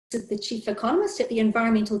is the Chief Economist at the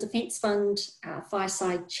Environmental Defence Fund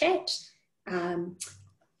fireside chat.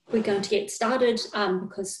 We're going to get started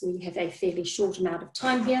because we have a fairly short amount of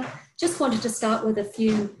time here. Just wanted to start with a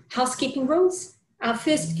few housekeeping rules.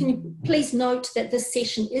 First, can you please note that this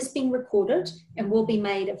session is being recorded and will be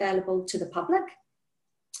made available to the public.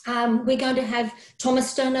 We're going to have Thomas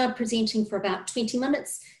Stoner presenting for about 20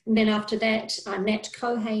 minutes, and then after that, Nat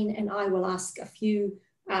Cohane and I will ask a few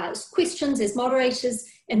questions as moderators,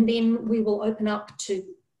 and then we will open up to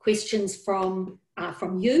questions from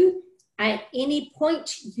you. At any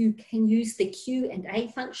point, you can use the Q&A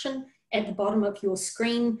function at the bottom of your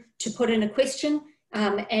screen to put in a question,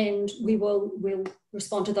 and we'll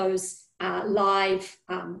respond to those live,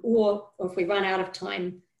 or if we run out of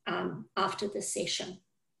time after this session.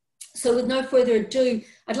 So with no further ado,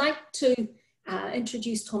 I'd like to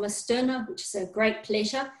introduce Thomas Stoner, which is a great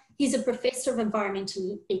pleasure. He's a professor of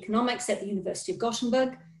environmental economics at the University of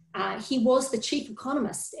Gothenburg. He was the chief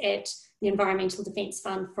economist at the Environmental Defence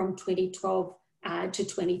Fund from 2012 to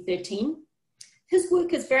 2013. His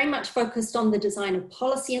work is very much focused on the design of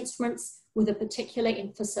policy instruments with a particular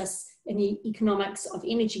emphasis in the economics of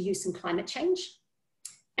energy use and climate change.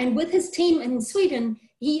 And with his team in Sweden,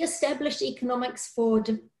 he established Economics for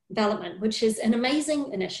Development, which is an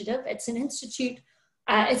amazing initiative. It's an institute,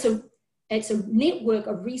 it's a network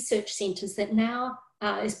of research centers that now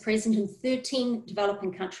is present in 13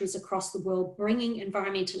 developing countries across the world, bringing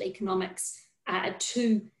environmental economics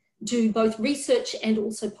to do both research and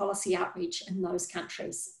also policy outreach in those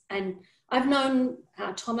countries. And I've known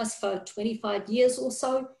Thomas for 25 years or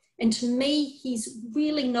so, and to me, he's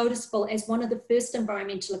really noticeable as one of the first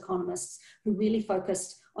environmental economists who really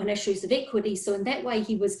focused on issues of equity. So in that way,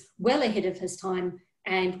 he was well ahead of his time,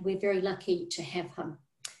 and we're very lucky to have him.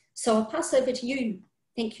 So I'll pass over to you.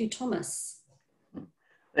 Thank you, Thomas.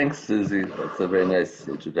 Thanks, Susie. That's a very nice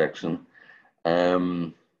introduction.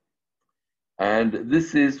 And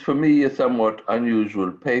this is, for me, a somewhat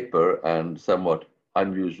unusual paper and somewhat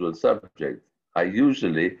unusual subject. I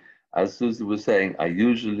usually, as Susie was saying, I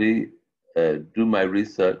usually do my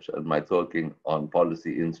research and my talking on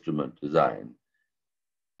policy instrument design.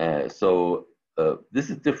 So this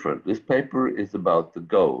is different. This paper is about the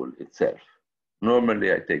goal itself.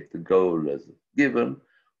 Normally, I take the goal as a given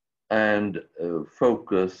and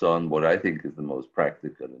focus on what I think is the most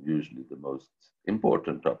practical and usually the most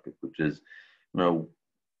important topic, which is,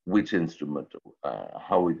 which instrument,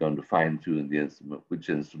 how are we going to fine-tune the instrument, which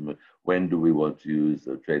instrument, when do we want to use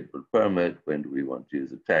a tradable permit, when do we want to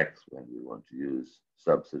use a tax, when do we want to use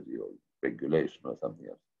subsidy or regulation or something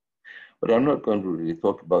else. But I'm not going to really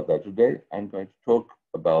talk about that today. I'm going to talk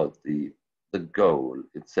about the goal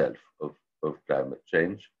itself of climate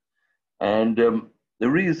change. And the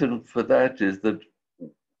reason for that is that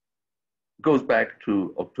it goes back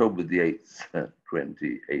to October the 8th,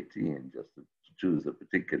 2018, just to choose a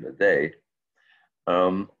particular day.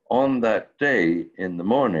 On that day in the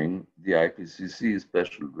morning, the IPCC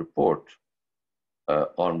special report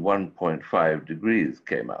on 1.5 degrees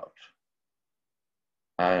came out.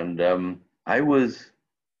 And I was,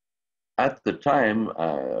 at the time,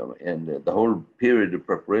 in the whole period of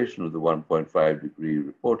preparation of the 1.5 degree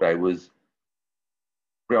report, I was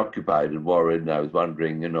preoccupied and worried, and I was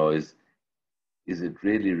wondering, is it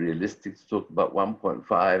really realistic to talk about 1.5?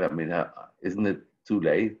 I mean, isn't it too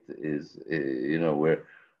late?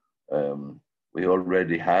 We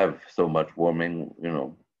already have so much warming,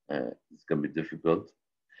 it's going to be difficult.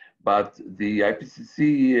 But the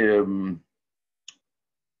IPCC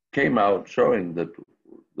came out showing that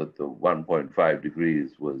the 1.5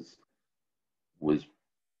 degrees was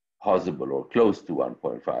possible, or close to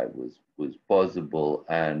 1.5 was possible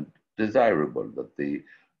and desirable, that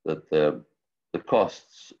the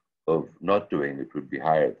costs of not doing it would be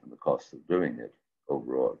higher than the cost of doing it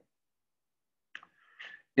overall.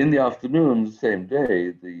 In the afternoon, the same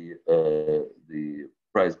day, the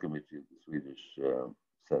prize committee of the Swedish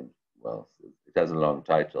sent, well, it has a long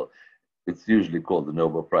title. It's usually called the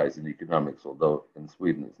Nobel Prize in Economics, although in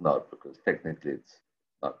Sweden it's not, because technically it's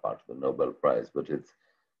not part of the Nobel Prize, but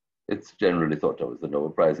it's generally thought of as the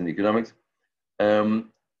Nobel Prize in Economics.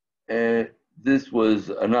 This was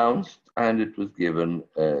announced, and it was given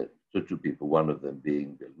to two people, one of them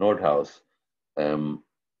being Bill Nordhaus.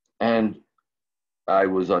 And I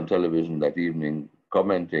was on television that evening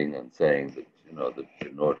commenting and saying that,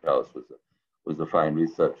 that Bill Nordhaus was a fine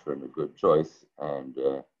researcher and a good choice,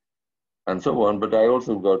 and so on. But I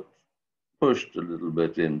also got pushed a little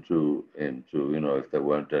bit into if there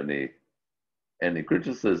weren't any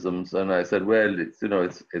criticisms, and I said, well,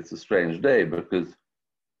 it's a strange day, because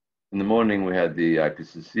in the morning we had the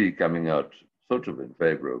IPCC coming out sort of in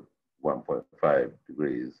favor of 1.5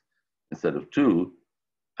 degrees instead of 2.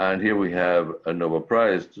 And here we have a Nobel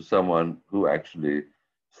Prize to someone who actually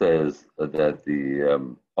says that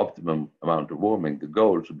the optimum amount of warming, the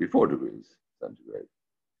goal, should be 4 degrees centigrade.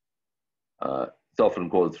 It's often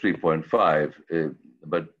called 3.5,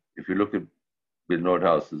 but if you look at Bill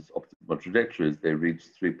Nordhaus's optimal trajectories, they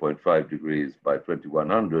reached 3.5 degrees by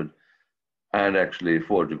 2100 and actually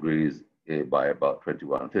 4 degrees by about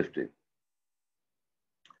 2150.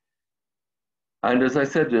 And as I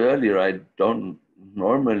said earlier, I don't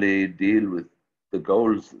normally deal with the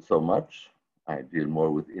goals so much. I deal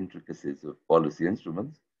more with intricacies of policy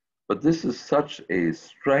instruments. But this is such a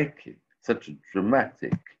striking, such a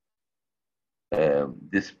dramatic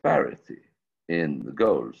disparity in the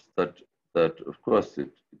goals that of course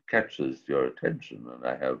it catches your attention. And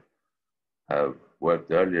I have worked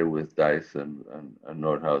earlier with Dice and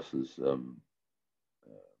Nordhaus's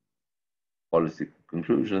policy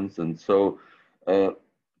conclusions, and so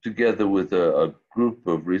together with a group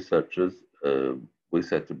of researchers, we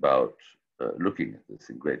set about looking at this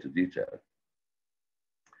in greater detail.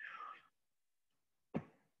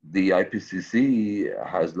 The IPCC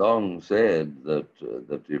has long said that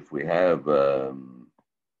if we have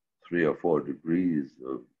 3 or 4 degrees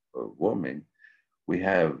of warming, we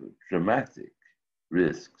have dramatic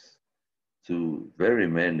risks to very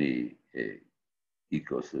many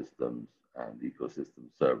ecosystems and ecosystem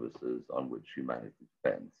services on which humanity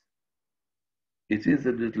depends. It is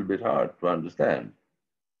a little bit hard to understand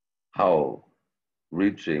how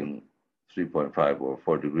reaching 3.5 or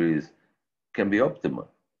 4 degrees can be optimal.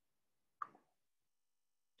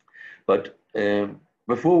 But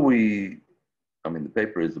before the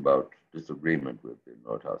paper is about disagreement with the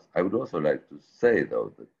Nordhaus. I would also like to say,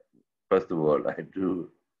 though, that first of all, I do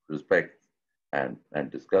respect and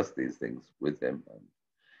discuss these things with him.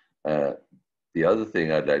 And the other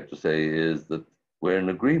thing I'd like to say is that we're in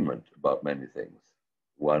agreement about many things.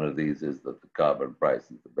 One of these is that the carbon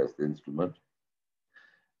price is the best instrument.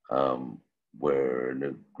 We're in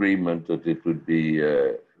agreement that it would be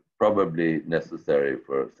probably necessary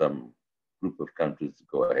for some group of countries to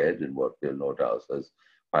go ahead in what Bill Nordhaus has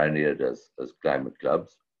pioneered as climate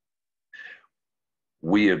clubs.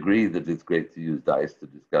 We agree that it's great to use DICE to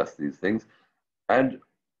discuss these things. And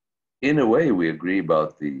in a way, we agree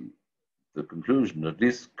about the conclusion, at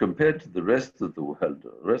least compared to the rest of the world.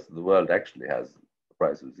 The rest of the world actually has a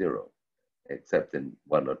price of 0, except in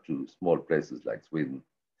 1 or 2 small places like Sweden.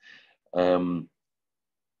 And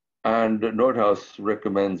Nordhaus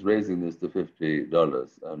recommends raising this to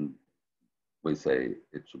 $50, and we say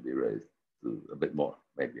it should be raised to a bit more,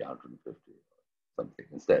 maybe 150 or something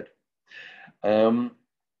instead.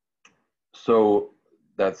 So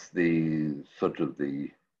that's the sort of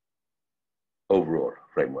the overall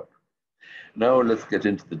framework. Now let's get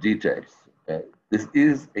into the details. This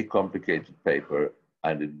is a complicated paper,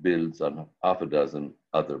 and it builds on half a dozen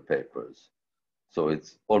other papers. So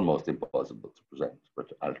it's almost impossible to present,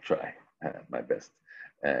 but I'll try my best.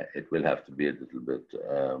 It will have to be a little bit,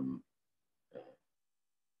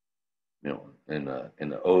 in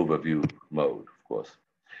an overview mode, of course.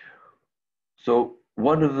 So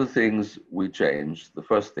one of the things we changed, the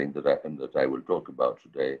first thing that I will talk about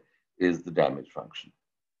today, is the damage function.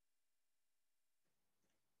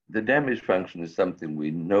 The damage function is something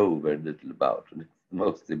we know very little about, and it's the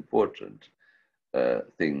most important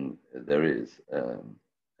thing there is,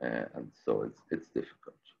 and so it's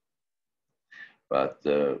difficult. But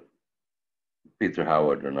Peter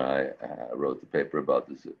Howard and I wrote a paper about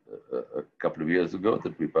this a couple of years ago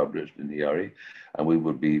that we published in ERE, and we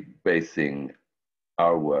will be basing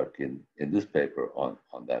our work in this paper on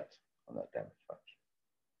that damage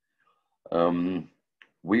function.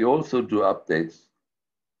 We also do updates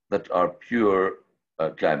that are pure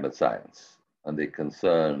climate science, and they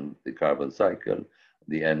concern the carbon cycle,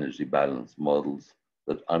 the energy balance models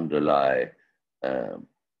that underlie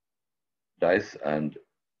DICE. And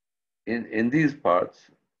in these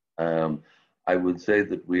parts, I would say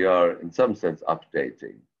that we are, in some sense,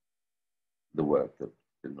 updating the work that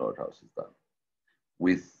the Nordhaus has done.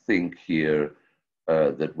 We think here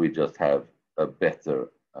that we just have a better,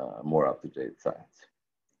 more up-to-date science.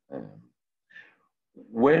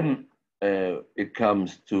 When it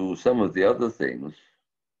comes to some of the other things,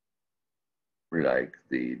 like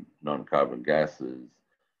the non-carbon gases,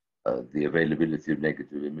 the availability of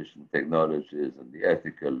negative emission technologies, and the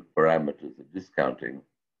ethical parameters of discounting,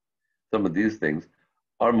 some of these things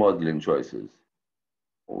are modeling choices.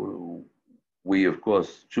 We, of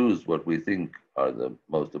course, choose what we think are the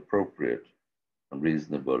most appropriate and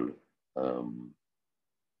reasonable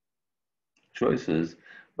choices,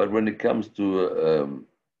 But when it comes to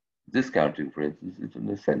discounting, for instance, it's an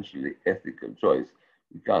essentially ethical choice.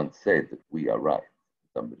 We can't say that we are right,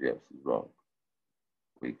 somebody else is wrong.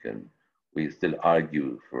 We still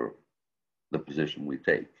argue for the position we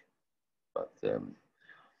take. But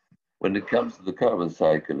when it comes to the carbon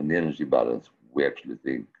cycle and the energy balance, we actually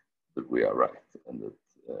think that we are right, and that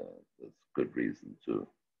that's good reason to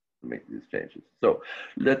make these changes. So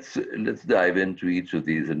let's dive into each of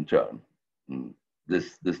these in turn.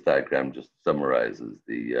 This diagram just summarizes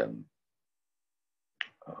the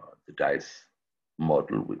DICE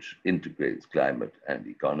model, which integrates climate and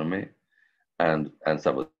economy, and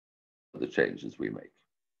some of the changes we make.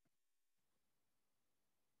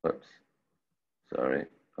 Oops, sorry,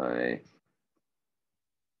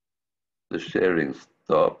 the sharing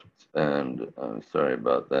stopped, and I'm sorry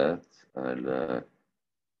about that.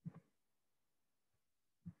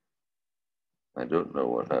 I don't know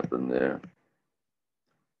what happened there.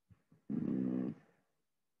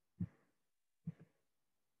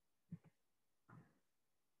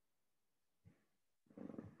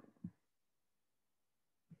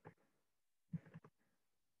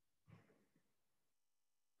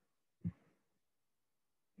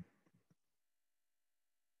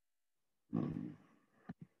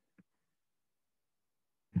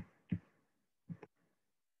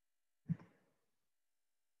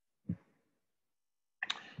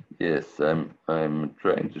 Yes, I'm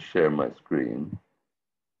trying to share my screen.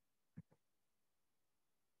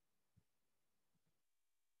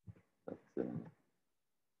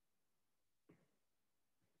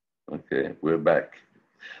 Okay, we're back.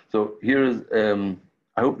 So here is,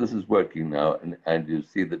 I hope this is working now, and you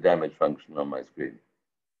see the damage function on my screen.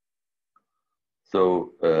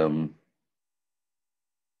 So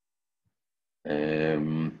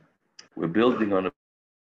we're building on a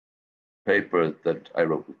paper that I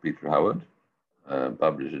wrote with Peter Howard,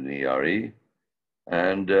 published in ERE,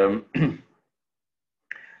 and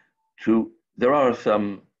there are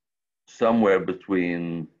somewhere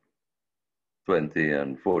between 20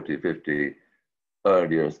 and 40, 50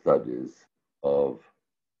 earlier studies of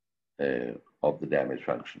the damage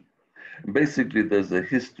function. And basically, there's a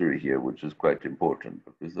history here which is quite important,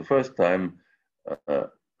 because the first time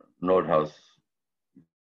Nordhaus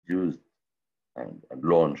used and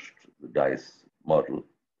launched the DICE model,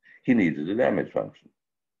 he needed a damage function.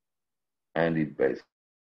 And he basically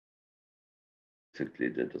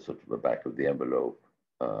did a sort of a back of the envelope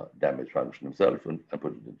damage function himself and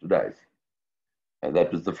put it into DICE. And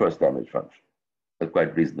that was the first damage function. It's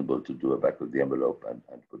quite reasonable to do a back of the envelope and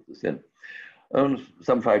put this in.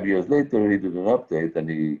 Some 5 years later, he did an update, and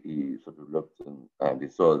he sort of looked and he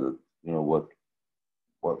saw that, you know,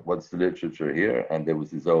 what's the literature here? And there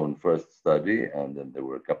was his own first study, and then there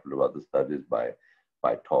were a couple of other studies by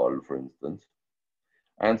Toll, for instance.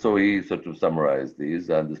 And so he sort of summarized these,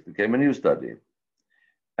 and this became a new study.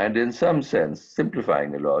 And in some sense,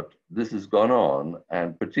 simplifying a lot, this has gone on,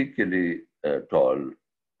 and particularly Toll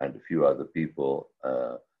and a few other people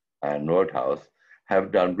and Nordhaus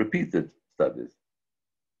have done repeated studies,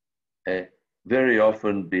 very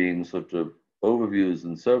often being sort of overviews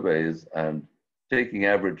and surveys and taking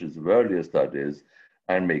averages of earlier studies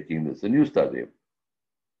and making this a new study.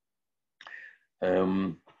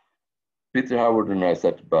 Peter Howard and I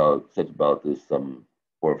set about this some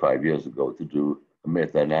 4 or 5 years ago to do a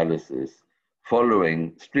meta-analysis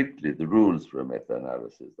following strictly the rules for a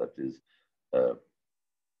meta-analysis, that is,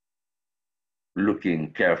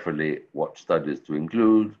 looking carefully what studies to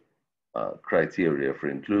include, criteria for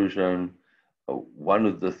inclusion. One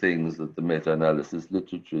of the things that the meta-analysis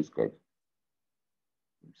literature is quite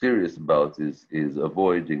serious about is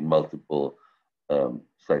avoiding multiple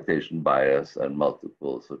citation bias and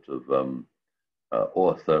multiple sort of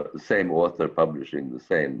same author publishing the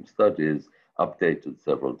same studies updated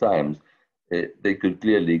several times. They could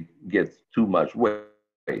clearly get too much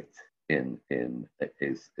weight in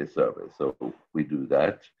a survey. So we do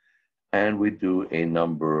that, and we do a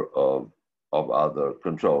number of other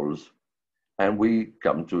controls, and we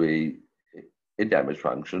come to a damage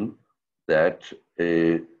function that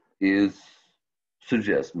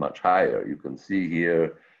suggests much higher. You can see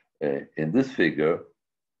here in this figure,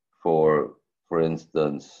 for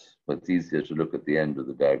instance, it's easier to look at the end of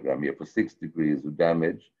the diagram here. For 6 degrees of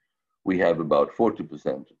damage, we have about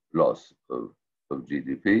 40% loss of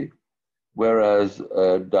GDP, whereas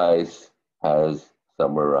DICE has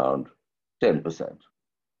somewhere around 10%.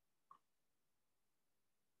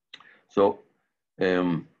 So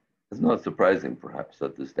it's not surprising, perhaps,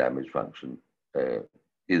 that this damage function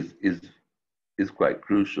is quite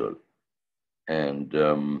crucial. And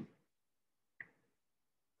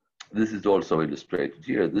This is also illustrated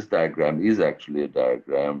here. This diagram is actually a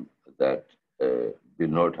diagram that Bill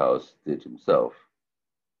Nordhaus did himself.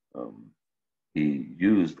 He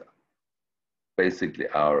used basically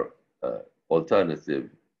our alternative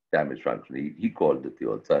damage function. He called it the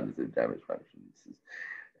alternative damage function.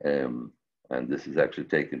 And this is actually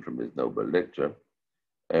taken from his Nobel lecture.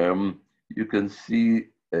 You can see,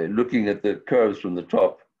 looking at the curves from the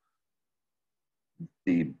top,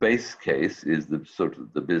 the base case is the sort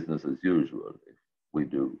of the business as usual. If we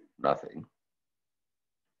do nothing,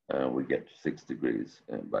 we get 6 degrees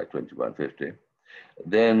by 2150.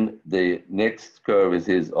 Then the next curve is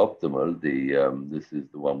his optimal. This is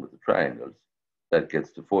the one with the triangles. That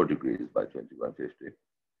gets to 4 degrees by 2150.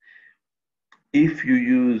 If you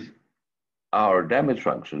use our damage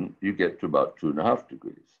function, you get to about 2.5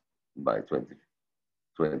 degrees by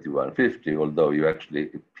 2150, although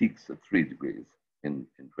it peaks at 3 degrees in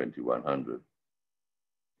 2100.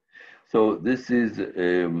 So this is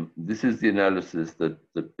the analysis that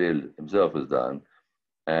Bill himself has done,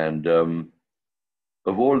 and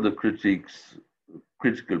of all the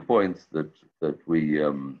critical points that we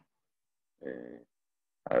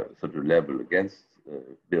sort of level against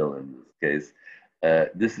Bill in this case,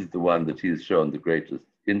 this is the one that he's shown the greatest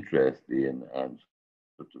interest in and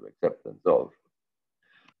sort of acceptance of.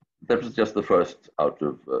 That was just the first out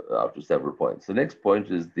of several points. The next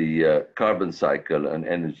point is the carbon cycle and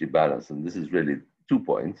energy balance, and this is really 2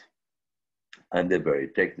 points, and they're very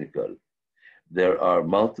technical. There are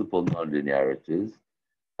multiple nonlinearities,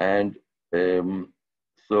 and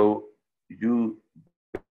so you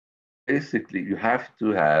have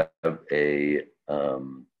to have a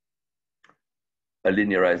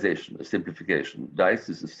linearization, a simplification. DICE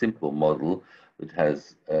is a simple model that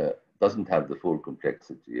doesn't have the full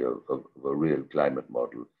complexity of a real climate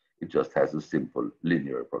model. It just has a simple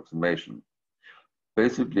linear approximation.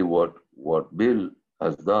 Basically, what Bill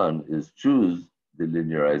has done is choose the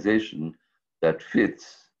linearization that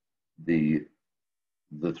fits the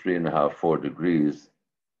 3.5, 4 degrees.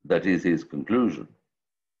 That is his conclusion.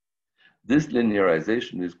 This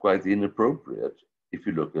linearization is quite inappropriate if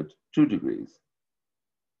you look at 2 degrees,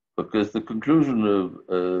 because the conclusion of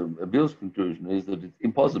Bill's conclusion is that it's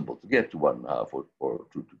impossible to get to 1.5 or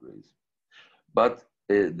 2 degrees. But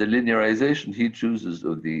the linearization he chooses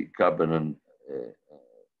of the carbon and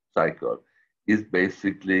cycle is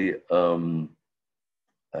basically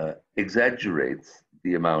exaggerates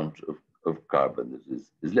the amount of carbon that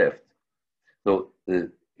is left. So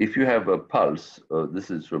if you have a pulse,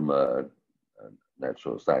 this is from a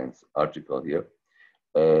natural science article here,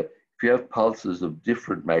 if you have pulses of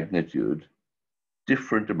different magnitude,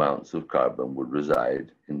 different amounts of carbon will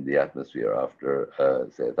reside in the atmosphere after,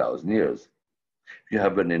 say, 1,000 years. If you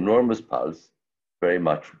have an enormous pulse, very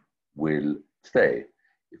much will stay.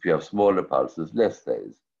 If you have smaller pulses, less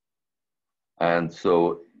stays. And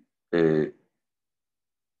so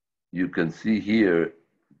you can see here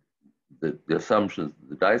the assumptions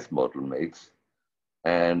the DICE model makes,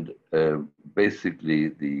 and basically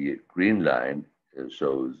the green line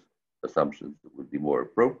shows assumptions that would be more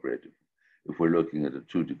appropriate if we're looking at a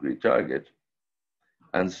 2 degree target.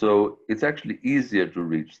 And so it's actually easier to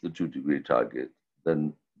reach the 2 degree target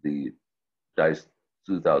than the DICE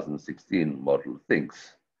 2016 model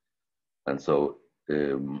thinks. And so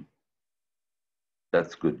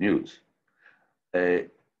that's good news.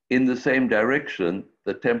 In the same direction,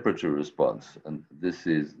 the temperature response, and this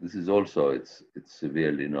is also, it's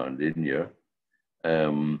severely nonlinear.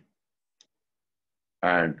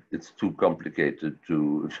 And it's too complicated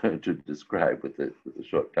to describe with the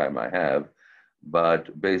short time I have.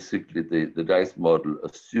 But basically, the DICE model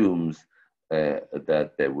assumes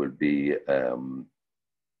that there will be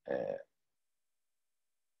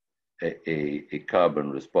a carbon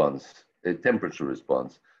response, a temperature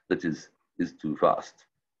response that is too fast.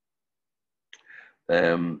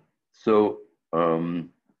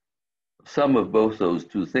 Sum of both those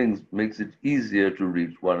two things makes it easier to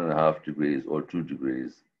reach 1.5 degrees or 2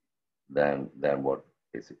 degrees than what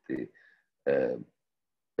basically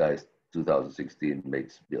DICE 2016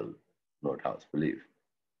 makes Bill Nordhaus believe.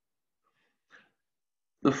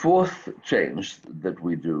 The fourth change that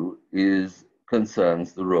we do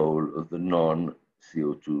concerns the role of the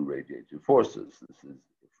non-CO2 radiative forces. This is,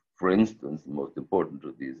 for instance, the most important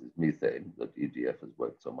of these is methane, that EDF has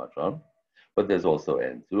worked so much on. But there's also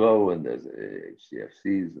N2O, and there's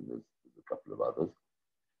HCFCs, and there's a couple of others.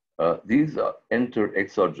 These enter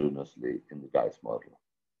exogenously in the DICE model,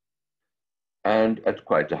 and at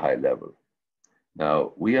quite a high level.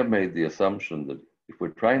 Now, we have made the assumption that if we're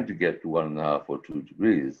trying to get to 1.5 or 2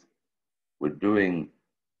 degrees, we're doing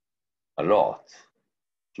a lot,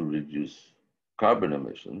 to reduce carbon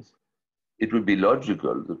emissions, it would be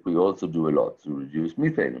logical that we also do a lot to reduce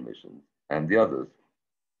methane emissions and the others.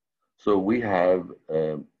 So we have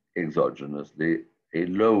exogenously a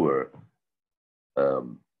lower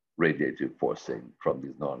radiative forcing from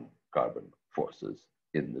these non-carbon forces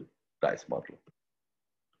in the DICE model.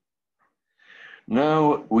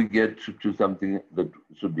 Now we get to something that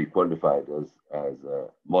should be qualified as a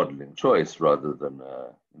modeling choice rather than,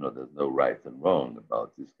 there's no right and wrong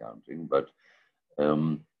about discounting, but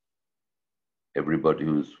everybody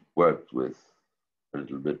who's worked with a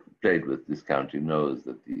little bit, played with discounting knows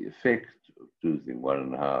that the effect of choosing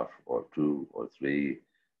 1.5 or 2 or 3%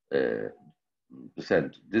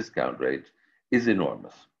 discount rate is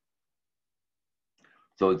enormous.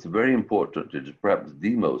 So it's very important. It is perhaps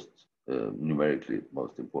the most numerically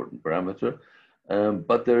most important parameter,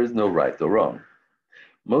 but there is no right or wrong.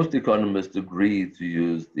 Most economists agree to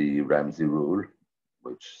use the Ramsey rule,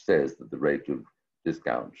 which says that the rate of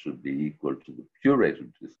discount should be equal to the pure rate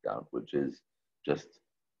of discount, which is just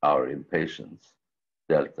our impatience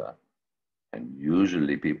delta. And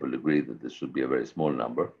usually people agree that this should be a very small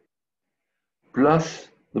number, plus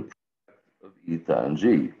the product of eta and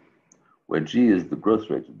g, where g is the growth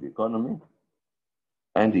rate of the economy,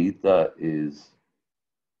 and eta is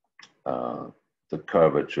the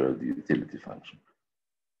curvature of the utility function.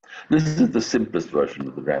 This is the simplest version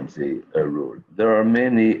of the Ramsey rule. There are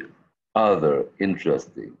many other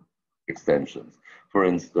interesting extensions. For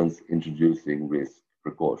instance, introducing risk,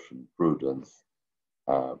 precaution, prudence,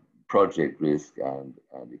 project risk and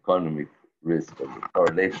economic risk, and the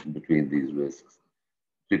correlation between these risks,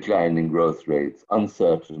 declining growth rates,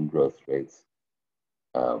 uncertain growth rates,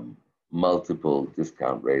 multiple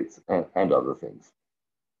discount rates, and other things.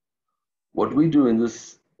 What we do in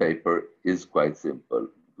this paper is quite simple.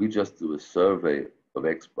 We just do a survey of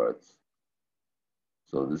experts.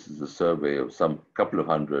 So this is a survey of some couple of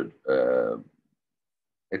hundred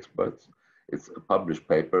experts. It's a published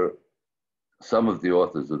paper. Some of the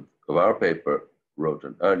authors of our paper wrote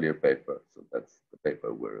an earlier paper, so that's the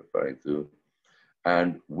paper we're referring to.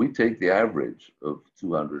 And we take the average of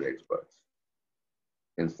 200 experts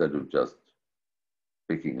instead of just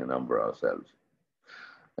picking a number ourselves.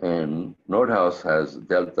 And Nordhaus has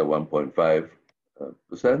delta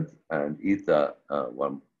 1.5% and eta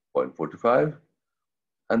 1.45.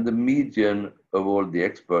 And the median of all the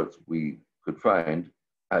experts we could find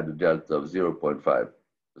had a delta of 0.5%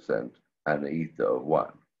 and an eta of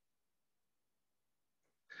 1.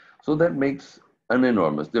 So that makes an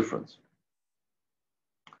enormous difference.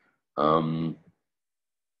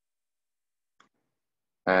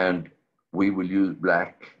 And we will use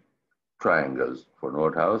black triangles for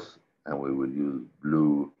Nordhaus, and we will use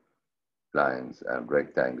blue lines and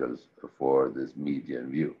rectangles for this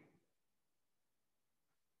median view.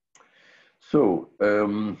 So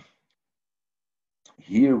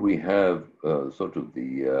here we have sort of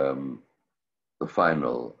the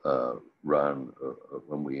final run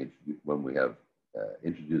when we have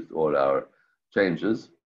introduced all our changes,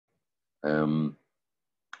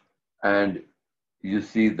 and you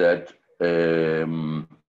see that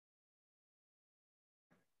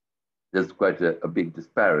there's quite a big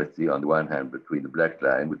disparity on the one hand between the black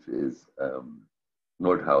line, which is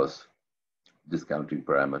Nordhaus discounting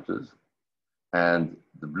parameters, and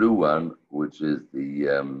the blue one, which is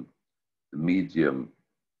the medium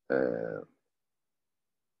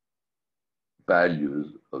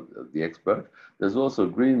values of the expert. There's also a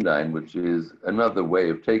green line, which is another way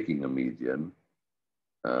of taking a median,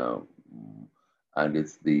 and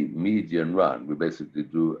it's the median run. We basically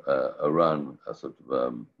do a run, a sort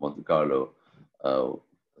of Monte Carlo for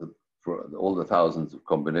all the thousands of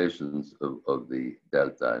combinations of the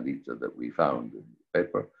delta and eta that we found in the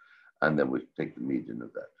paper, and then we take the median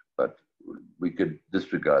of that. But we could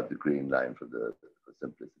disregard the green line for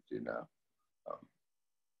simplicity now.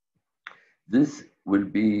 This will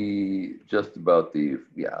be just about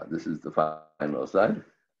this is the final slide,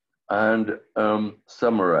 and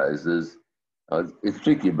summarizes. It's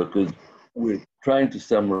tricky because we're trying to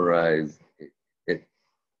summarize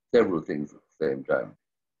several things at the same time.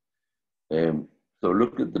 So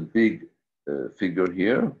look at the big figure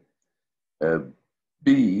here.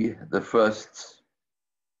 B, the first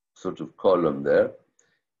sort of column there,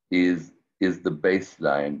 is the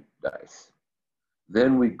baseline DICE.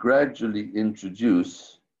 Then we gradually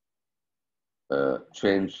introduce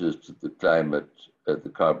changes to the climate, the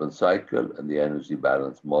carbon cycle, and the energy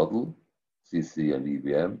balance model, CC and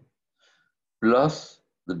EVM, plus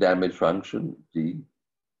the damage function, D,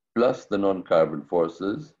 plus the non-carbon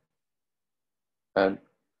forces, and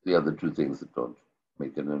the other two things that don't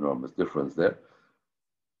make an enormous difference there.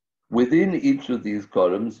 Within each of these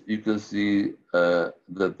columns, you can see that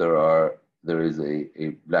there is a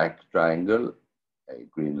black triangle, a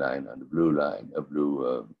green line, and a blue line, a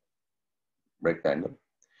blue rectangle.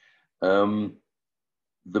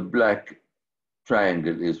 The black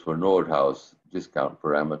triangle is for Nordhaus discount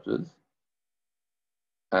parameters,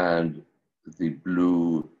 and the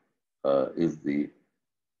blue is the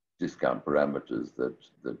discount parameters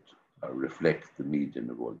that reflect the median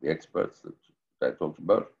of all the experts that I talked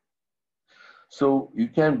about. So you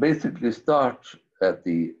can basically start at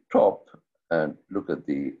the top and look at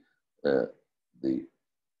the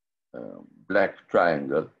black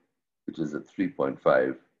triangle, which is at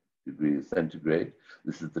 3.5 degrees centigrade.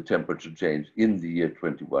 This is the temperature change in the year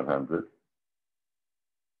 2100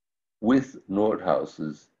 with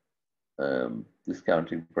Nordhaus's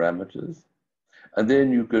discounting parameters. And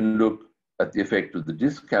then you can look at the effect of the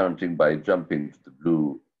discounting by jumping to the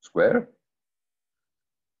blue square.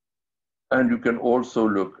 And you can also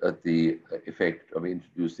look at the effect of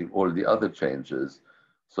introducing all the other changes.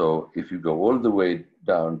 So if you go all the way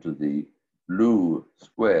down to the blue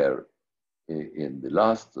square in the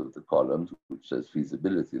last of the columns, which says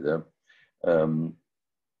feasibility there,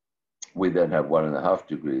 we then have 1.5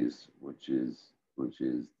 degrees, which is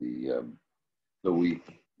the, so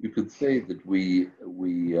you could say that we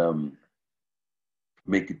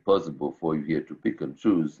make it possible for you here to pick and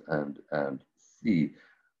choose and see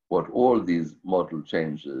what all these model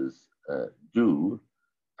changes do,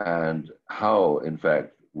 and how, in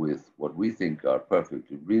fact, with what we think are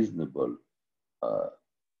perfectly reasonable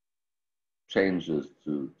changes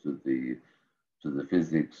to the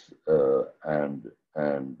physics and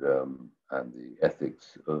the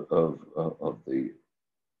ethics of the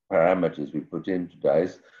parameters we put into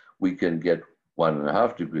DICE, we can get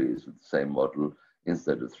 1.5 degrees with the same model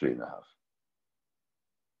instead of 3.5.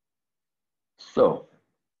 So,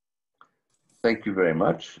 thank you very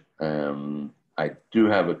much. I do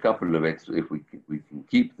have a couple of extra, if we can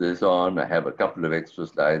keep this on, I have a couple of extra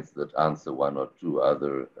slides that answer one or two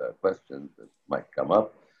other questions that might come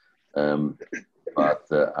up, but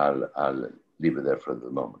I'll leave it there for the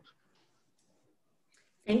moment.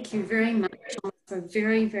 Thank you very much, Tom, for a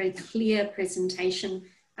very, very clear presentation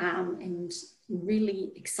and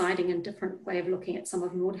really exciting and different way of looking at some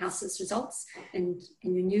of Nordhaus's results and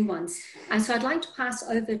your new ones. So I'd like to pass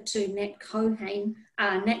over to Nat Cohane.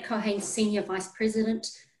 Nat Cohane, Senior Vice President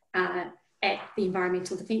at the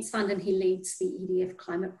Environmental Defence Fund, and he leads the EDF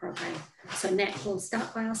Climate Program. So Nat will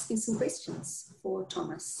start by asking some questions for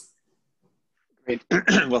Thomas. Great.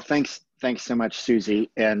 Well, thanks so much, Susie,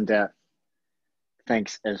 and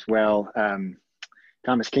thanks as well.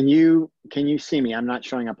 Thomas, can you see me? I'm not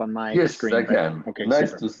showing up on my screen. Yes, I can. Okay, nice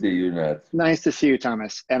super. To see you, Nat. Nice to see you,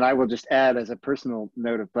 Thomas. And I will just add, as a personal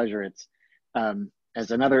note of pleasure, it's as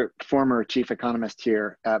another former chief economist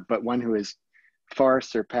here, but one who is far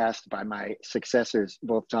surpassed by my successors,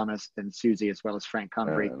 both Thomas and Susie, as well as Frank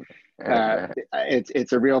Convery.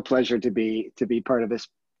 It's a real pleasure to be part of this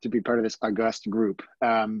august group.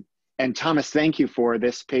 And Thomas, thank you for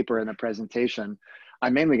this paper and the presentation.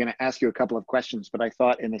 I'm mainly going to ask you a couple of questions, but I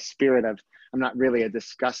thought in the spirit of, I'm not really a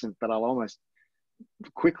discussant, but I'll almost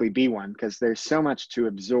quickly be one because there's so much to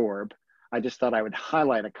absorb. I just thought I would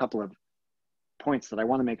highlight a couple of points that I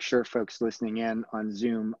want to make sure folks listening in on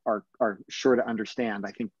Zoom are sure to understand.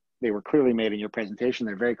 I think they were clearly made in your presentation.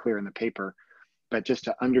 They're very clear in the paper, but just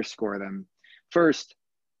to underscore them. First,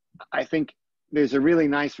 I think there's a really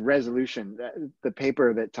nice resolution. The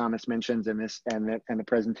paper that Thomas mentions in this and the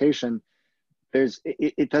presentation,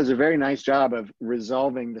 it does a very nice job of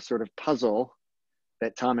resolving the sort of puzzle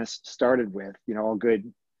that Thomas started with. You know, all good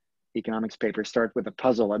economics papers start with a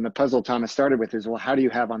puzzle, and the puzzle Thomas started with is, well, how do you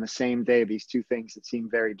have on the same day these two things that seem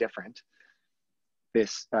very different?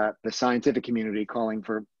 This the scientific community calling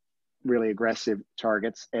for really aggressive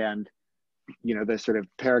targets, and you know, the sort of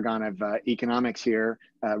paragon of economics here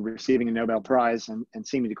receiving a Nobel Prize and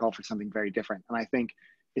seeming to call for something very different. And I think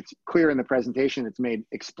it's clear in the presentation, it's made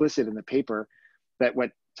explicit in the paper, that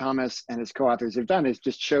what Thomas and his co-authors have done is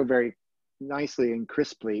just show very nicely and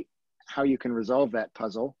crisply how you can resolve that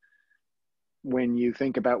puzzle when you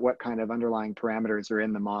think about what kind of underlying parameters are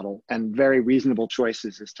in the model, and very reasonable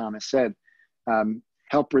choices, as Thomas said,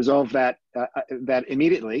 help resolve that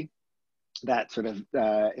immediately. That sort of,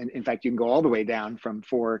 in fact, you can go all the way down from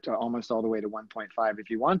 4 to almost all the way to 1.5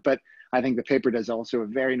 if you want, but I think the paper does also a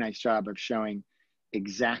very nice job of showing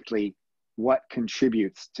exactly what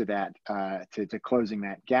contributes to that, to closing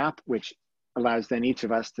that gap, which allows then each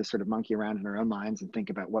of us to sort of monkey around in our own minds and think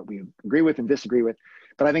about what we agree with and disagree with.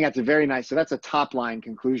 But I think that's a very nice, so that's a top line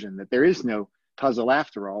conclusion, that there is no puzzle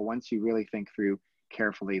after all, once you really think through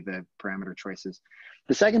carefully the parameter choices.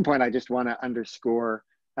 The second point I just want to underscore,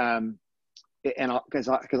 and because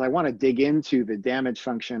I want to dig into the damage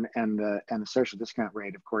function and the social discount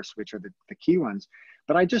rate, of course, which are the key ones.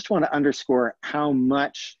 But I just want to underscore how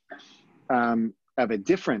much of a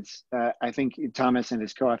difference I think Thomas and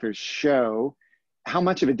his co-authors show how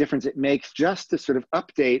much of a difference it makes just to sort of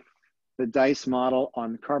update the DICE model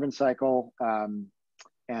on the carbon cycle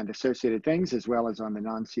and associated things, as well as on the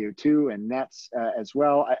non-CO2 and nets as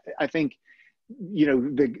well. I think, you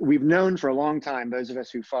know, we've known for a long time, those of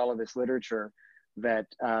us who follow this literature, that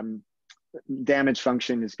damage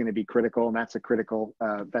function is going to be critical, and that's a critical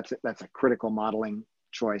that's a critical modeling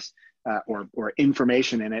choice or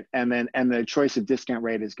information in it, and the choice of discount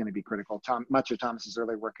rate is going to be critical. Much of Thomas's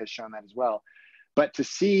earlier work has shown that as well. But to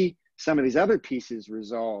see some of these other pieces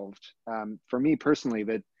resolved, for me personally,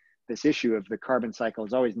 that this issue of the carbon cycle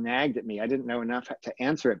has always nagged at me. I didn't know enough to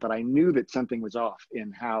answer it, but I knew that something was off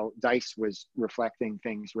in how DICE was reflecting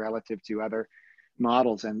things relative to other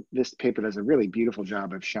models. And this paper does a really beautiful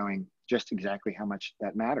job of showing just exactly how much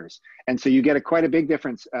that matters. And so you get quite a big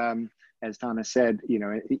difference. As Thomas said, you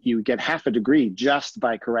know, you get half a degree just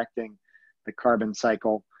by correcting the carbon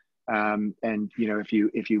cycle. And you know, if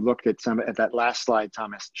you looked at that last slide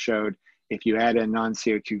Thomas showed, if you add in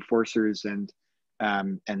non-CO2 forcers and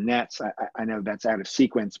nets, I know that's out of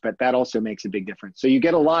sequence, but that also makes a big difference. So you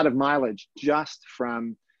get a lot of mileage just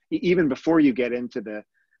from, even before you get into the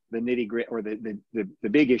nitty-gritty or the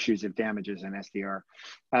big issues of damages and SDR.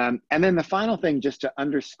 And then the final thing, just to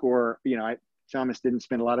underscore, you know, Thomas didn't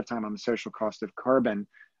spend a lot of time on the social cost of carbon,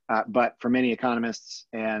 but for many economists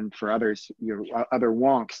and for others, other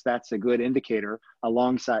wonks, that's a good indicator.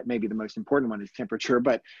 Alongside, maybe the most important one is temperature,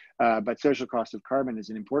 but social cost of carbon is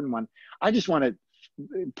an important one. I just want to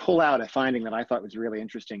pull out a finding that I thought was really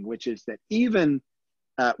interesting, which is that even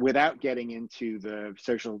without getting into the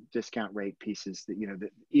social discount rate pieces, that, you know,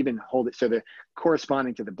 that even hold it, so the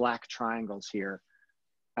corresponding to the black triangles here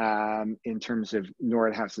in terms of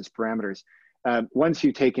Nordhaus's parameters. Once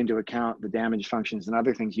you take into account the damage functions and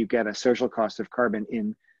other things, you get a social cost of carbon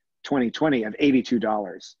in 2020 of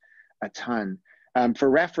 $82 a ton.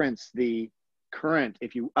 For reference, the current,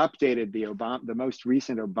 if you updated the most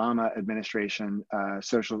recent Obama administration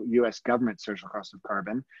U.S. government social cost of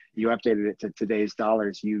carbon, you updated it to today's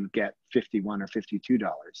dollars, you get $51 or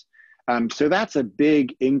 $52. So that's a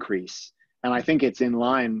big increase, and I think it's in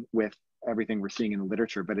line with everything we're seeing in the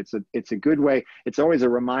literature. But it's a good way. It's always a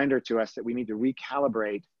reminder to us that we need to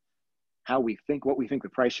recalibrate how we think, what we think the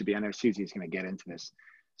price should be. I know Susie is going to get into this.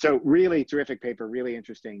 So really terrific paper, really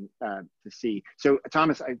interesting to see. So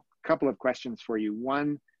Thomas, a couple of questions for you.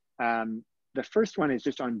 One, the first one is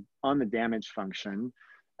just on the damage function.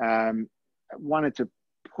 I wanted to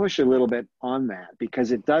push a little bit on that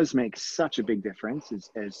because it does make such a big difference,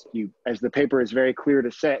 as the paper is very clear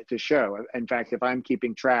to show. In fact, if I'm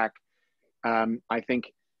keeping track, I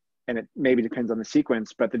think, and it maybe depends on the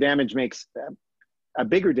sequence, but the damage makes a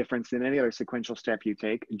bigger difference than any other sequential step you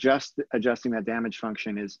take. Just adjusting that damage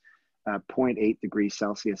function is 0.8 degrees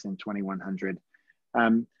Celsius in 2100.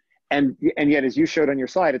 And yet, as you showed on your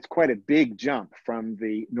slide, it's quite a big jump from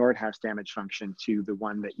the Nordhaus damage function to the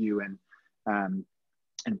one that you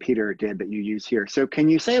and Peter did that you use here. So can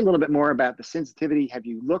you say a little bit more about the sensitivity? Have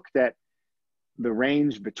you looked at the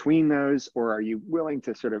range between those, or are you willing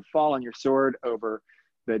to sort of fall on your sword over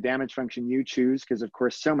the damage function you choose? Because of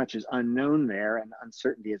course, so much is unknown there, and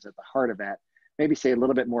uncertainty is at the heart of that. Maybe say a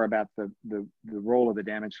little bit more about the role of the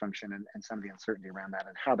damage function and some of the uncertainty around that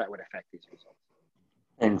and how that would affect these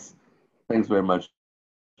results. Thanks very much.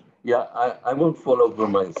 Yeah, I won't fall over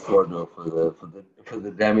my sword for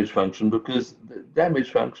the damage function, because the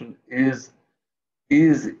damage function is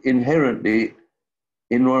inherently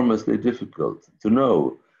enormously difficult to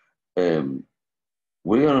know.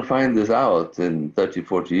 We're going to find this out in 30,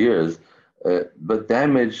 40 years, but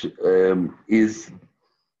damage is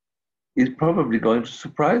probably going to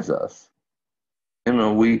surprise us. You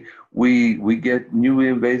know, we get new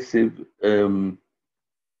invasive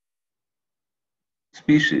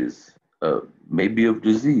species, maybe of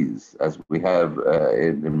disease, as we have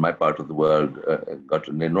in my part of the world, got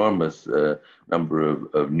an enormous number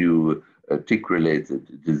of new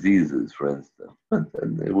tick-related diseases, for instance.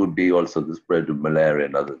 And there would be also the spread of malaria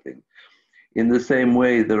and other things. In the same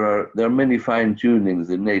way, there are many fine-tunings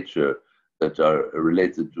in nature that are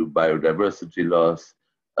related to biodiversity loss,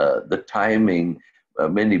 the timing.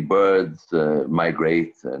 Many birds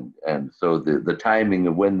migrate, and so the timing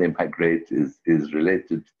of when they migrate is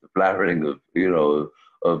related to the flowering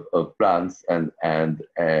of plants, and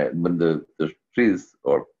when the trees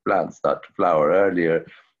or plants start to flower earlier,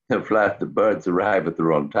 the birds arrive at the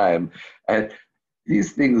wrong time. And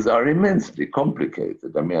these things are immensely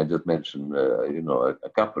complicated. I mean, I just mentioned, a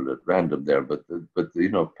couple at random there, but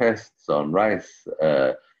pests on rice,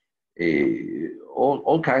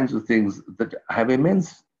 all kinds of things that have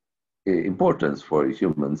immense importance for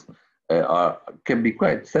humans can be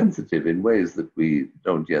quite sensitive in ways that we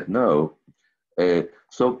don't yet know.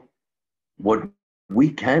 So what we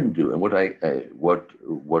can do, and what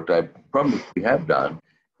I promise we have done,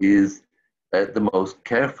 is the most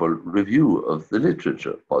careful review of the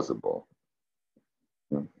literature possible.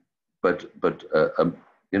 But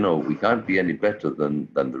we can't be any better than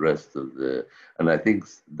the rest of the. And I think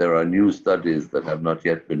there are new studies that have not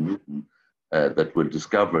yet been written that will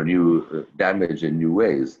discover new damage in new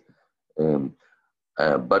ways. And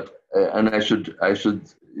I should,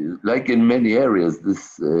 like in many areas,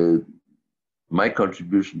 this my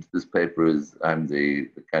contribution to this paper is I'm the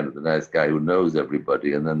kind of the nice guy who knows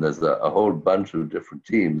everybody, and then there's a whole bunch of different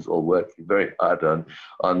teams all working very hard on.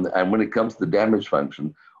 And when it comes to damage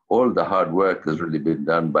function, all the hard work has really been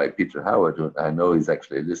done by Peter Howard, who I know he's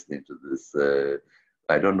actually listening to this.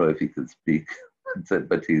 I don't know if he can speak,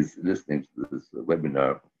 but he's listening to this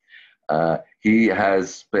webinar. He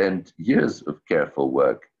has spent years of careful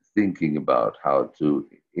work thinking about how to,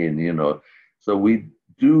 so we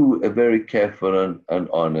do a very careful and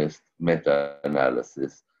honest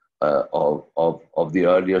meta-analysis of the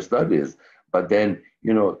earlier studies. But then,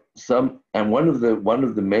 one of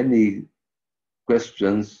the many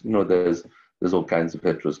questions, there's all kinds of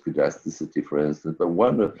heteroscedasticity, for instance, but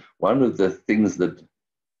one of the things that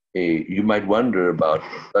you might wonder about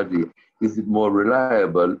a study, is it more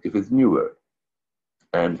reliable if it's newer?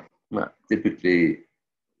 And typically,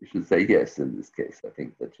 you should say yes in this case. I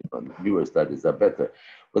think that newer studies are better.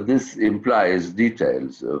 But this implies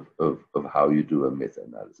details of how you do a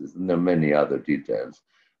meta-analysis. And there are many other details.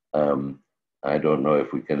 I don't know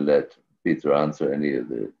if we can let Peter answer any of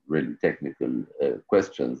the really technical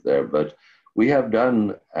questions there, but we have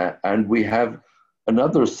done, and we have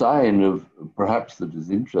another sign of perhaps that is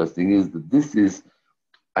interesting is that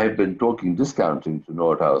I've been talking discounting to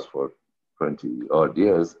Nordhaus for 20 odd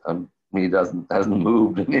years, and he hasn't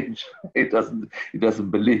moved an inch. He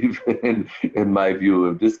doesn't believe in my view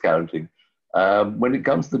of discounting. When it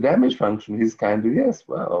comes to damage function, he's kind of, yes,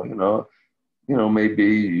 well, maybe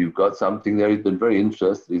you've got something there. He's been very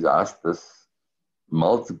interested. He's asked us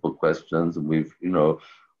multiple questions, and we've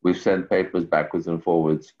sent papers backwards and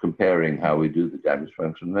forwards comparing how we do the damage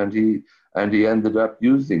function, and he ended up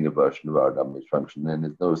using a version of our damage function in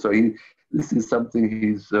his nose. So this is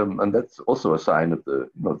something and that's also a sign of the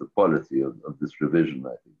the quality of this revision.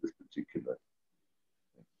 I think this particular.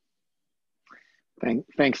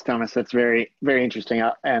 Thanks, Thomas. That's very, very interesting.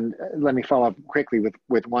 And let me follow up quickly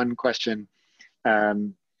with one question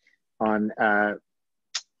on the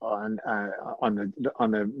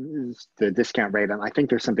discount rate. And I think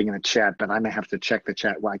there's something in the chat, but I may have to check the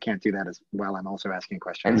chat. Well, I can't do that while I'm also asking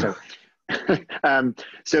questions. So,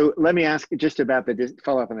 so let me ask just about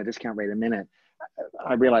follow up on the discount rate in a minute.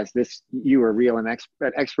 I realize you are real an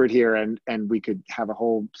expert here, and we could have a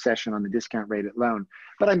whole session on the discount rate alone.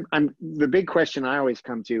 But the big question I always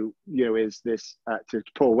come to, is this, to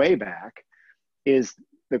pull way back, is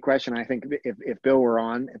the question. I think if Bill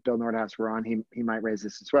Nordhaus were on, he might raise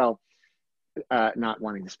this as well, not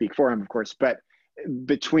wanting to speak for him, of course, but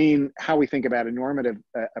between how we think about a normative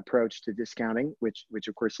approach to discounting, which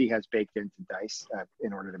of course he has baked into DICE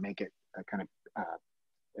in order to make it kind of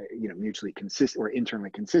mutually consistent or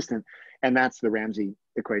internally consistent, and that's the Ramsey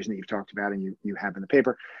equation that you've talked about and you have in the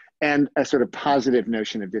paper, and a sort of positive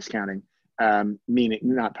notion of discounting, meaning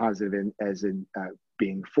not positive as in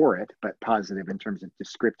being for it, but positive in terms of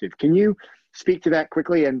descriptive. Can you speak to that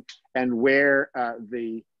quickly, and where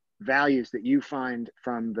the values that you find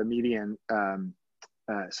from the median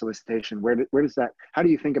solicitation, where does that, how do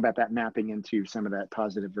you think about that mapping into some of that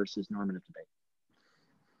positive versus normative debate?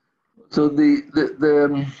 So the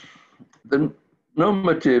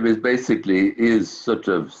normative is sort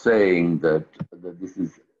of saying that this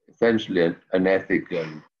is essentially an ethical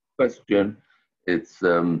question. It's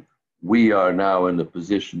we are now in a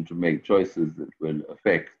position to make choices that will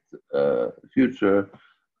affect the future,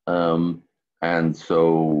 and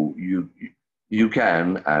so you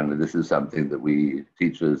can, and this is something that we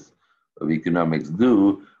teachers of economics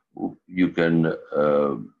do. You can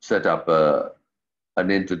set up an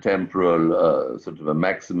intertemporal sort of a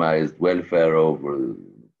maximized welfare over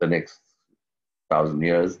the next 1,000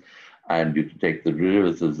 years, and you can take the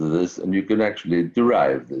derivatives of this, and you can actually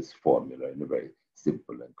derive this formula in a very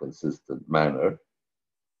simple and consistent manner.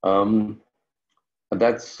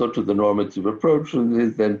 that's sort of the normative approach, and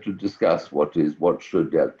is then to discuss what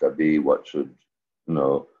should delta be, what should, you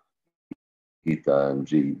know, eta and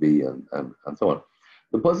g be, and so on.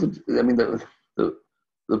 The positive, I mean, the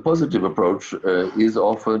positive approach is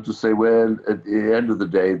often to say, well, at the end of the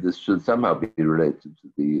day, this should somehow be related to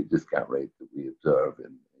the discount rate that we observe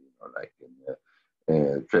in, you know, like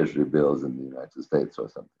in treasury bills in the United States or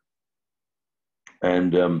something.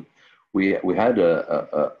 And we had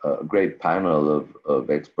a great panel of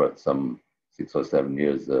experts some 6 or 7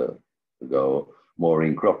 years ago.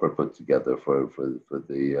 Maureen Cropper put together for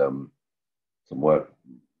the some work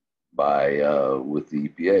by with the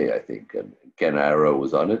EPA, I think, and Ken Arrow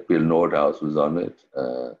was on it. Bill Nordhaus was on it,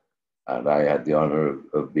 and I had the honor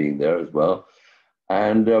of being there as well.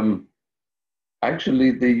 And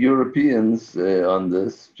actually, the Europeans on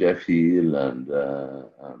this, Jeff Heel and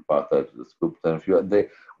Partha Gupta and a few, they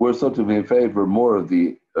were sort of in favor more of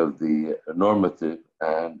the normative,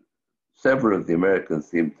 and several of the Americans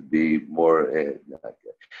seemed to be more like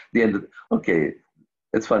the end of okay.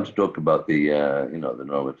 It's fun to talk about the you know, the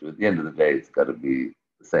normative. At the end of the day, it's got to be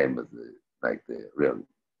the same as the real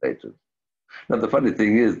rate of. Now the funny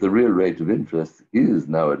thing is, the real rate of interest is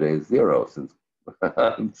nowadays zero since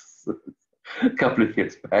a couple of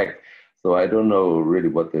years back. So I don't know really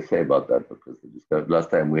what they say about that, because the last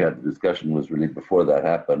time we had the discussion was really before that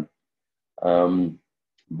happened.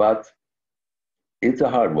 But it's a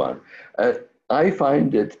hard one. I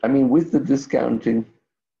find it, I mean, with the discounting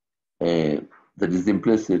that is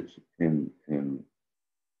implicit in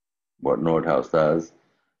what Nordhaus does,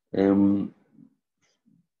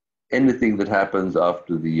 anything that happens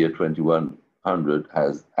after the year 2100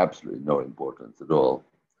 has absolutely no importance at all.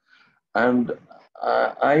 And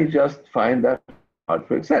I just find that hard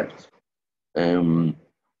to accept. So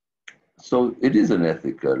it is an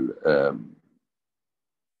ethical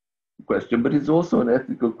question, but it's also an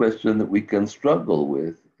ethical question that we can struggle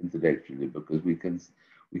with intellectually, because we can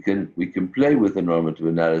play with the normative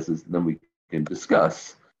analysis, and then we can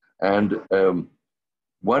discuss. And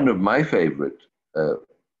one of my favorite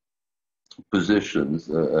positions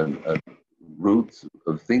and roots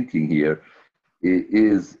of thinking here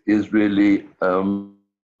is really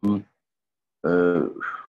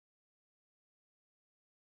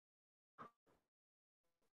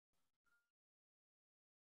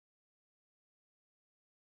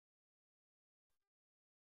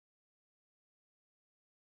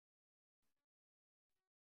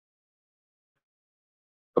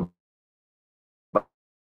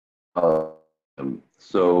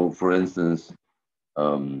so, for instance,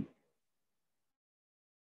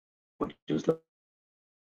 just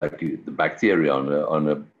like the bacteria on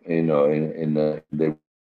a you know, they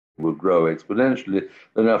will grow exponentially.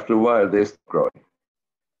 Then after a while, they stop growing.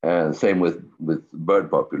 And same with bird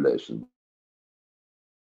population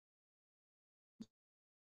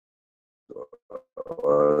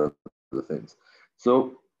or other things.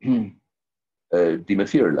 So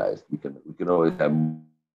dematerialized, we can always have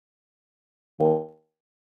more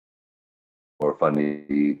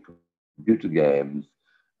funny computer games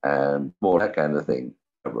and more that kind of thing.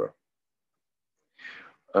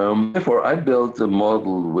 Therefore, I built a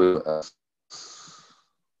model with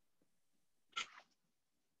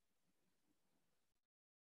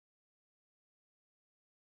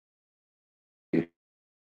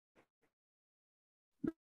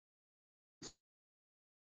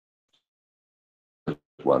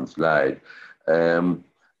one slide.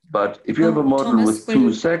 But if you have a model Thomas, with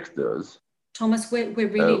two sectors, Thomas, we're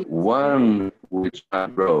really one which I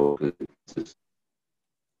grow.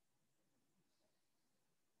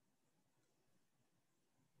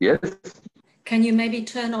 Yes. Can you maybe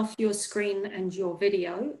turn off your screen and your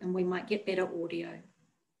video, and we might get better audio?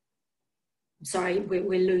 Sorry,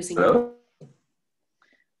 we're losing you.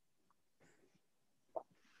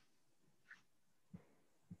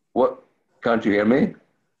 What? Can't you hear me?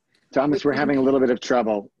 Thomas, we're having a little bit of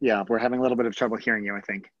trouble. Yeah, we're having a little bit of trouble hearing you, I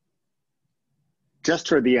think. Just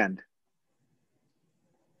toward the end.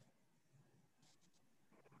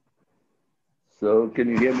 So can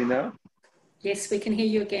you hear me now? Yes, we can hear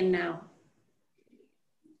you again now.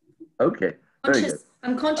 Okay, very good.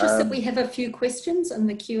 I'm conscious that we have a few questions in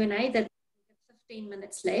the Q&A, that we have 15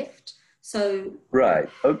 minutes left. So right,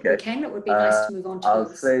 okay. it would be nice to move on to I'll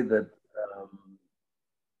those. say that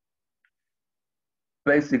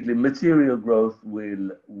basically material growth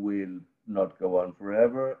will not go on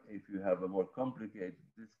forever. If you have a more complicated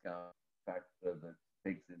discount factor that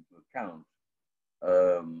takes into account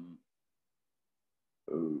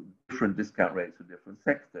different discount rates for different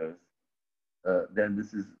sectors, then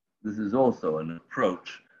this is also an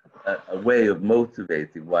approach, a way of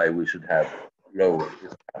motivating why we should have lower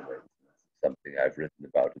discount rates. Something I've written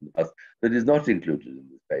about in the past that is not included in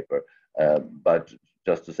this paper. But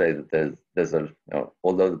just to say that there's a,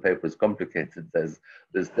 although the paper is complicated, there's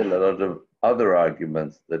still a lot of other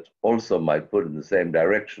arguments that also might put in the same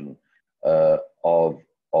direction of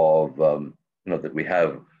that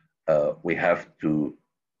we have to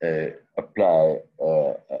apply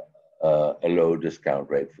a low discount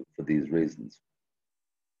rate for these reasons.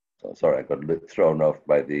 So sorry, I got a bit thrown off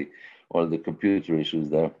by one of the computer issues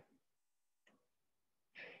there.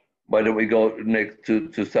 Why don't we go next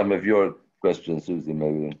to some of your questions, Susie,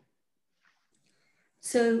 maybe?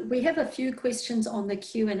 So we have a few questions on the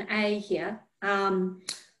Q&A here.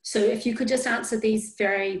 So if you could just answer these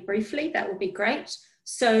very briefly, that would be great.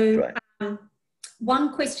 So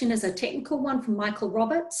one question is a technical one from Michael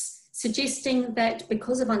Roberts, suggesting that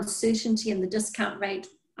because of uncertainty in the discount rate,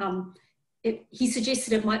 he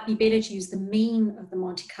suggested it might be better to use the mean of the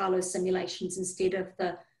Monte Carlo simulations instead of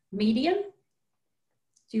the median.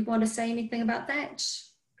 Do you want to say anything about that?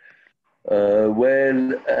 So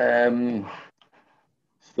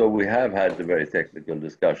we have had a very technical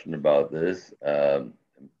discussion about this.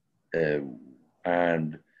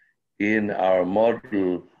 And in our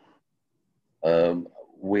model,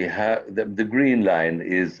 we have the green line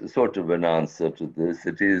is sort of an answer to this.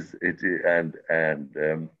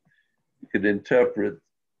 You can interpret.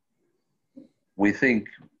 We think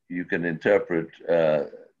you can interpret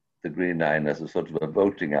the green line as a sort of a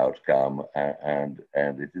voting outcome, and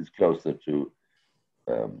it is closer to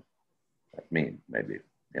mean, maybe.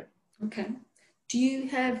 Yeah. Okay. Do you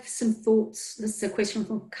have some thoughts? This is a question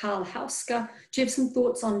from Carl Hausker. Do you have some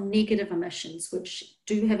thoughts on negative emissions, which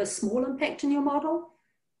do have a small impact in your model?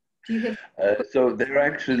 Do you have? So they're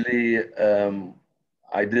actually,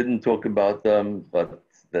 I didn't talk about them, but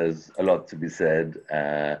there's a lot to be said.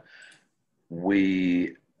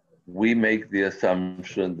 We make the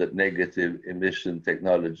assumption that negative emission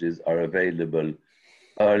technologies are available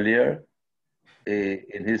earlier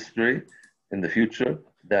in history, in the future,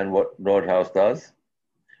 than what Nordhaus does.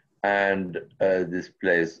 And this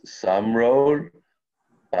plays some role,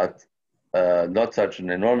 but not such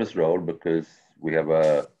an enormous role, because we have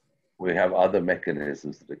other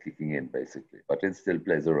mechanisms that are kicking in, basically, but it still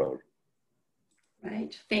plays a role.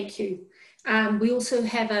 Right, thank you. We also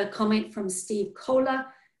have a comment from Steve Kohler.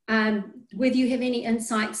 Whether you have any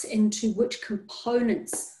insights into which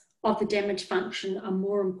components of the damage function are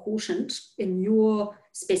more important in your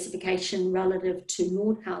specification relative to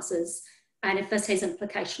Nordhaus's, and if this has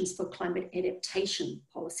implications for climate adaptation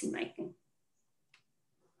policymaking.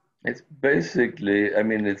 It's basically, I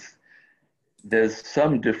mean, there's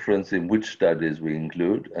some difference in which studies we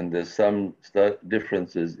include, and there's some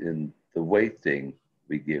differences in the weighting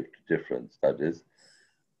we give to different studies.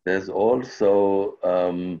 There's also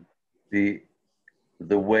the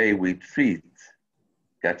way we treat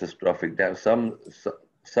catastrophic damage.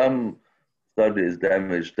 Some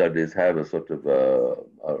damage studies have a sort of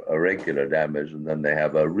a regular damage, and then they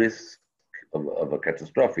have a risk of a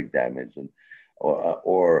catastrophic damage,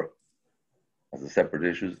 or as a separate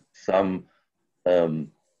issue, some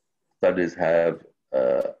studies have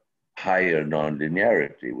higher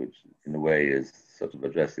nonlinearity, which in a way is sort of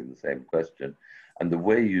addressing the same question. And the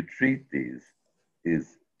way you treat these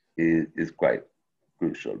is quite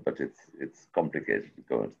crucial, but it's complicated to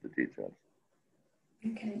go into the details.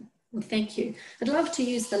 Okay, well, thank you. I'd love to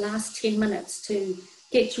use the last 10 minutes to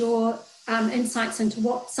get your insights into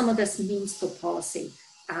what some of this means for policy,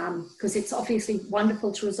 because it's obviously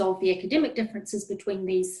wonderful to resolve the academic differences between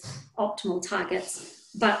these optimal targets,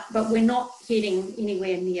 but we're not heading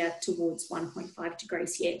anywhere near towards 1.5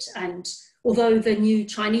 degrees yet. And although the new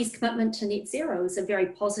Chinese commitment to net zero is a very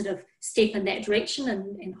positive step in that direction,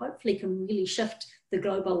 and hopefully can really shift the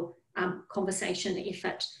global conversation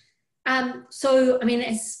effort. So, I mean,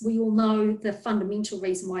 as we all know, the fundamental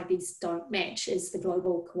reason why these don't match is the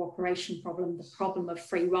global cooperation problem, the problem of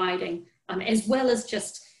free riding, as well as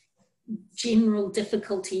just general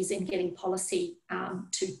difficulties in getting policy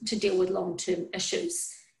to deal with long-term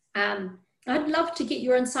issues. I'd love to get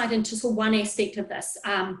your insight into sort of one aspect of this.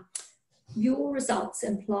 Your results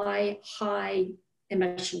imply high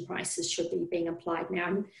emission prices should be being applied now.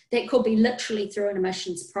 And that could be literally through an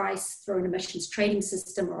emissions price, through an emissions trading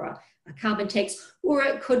system, or a carbon tax, or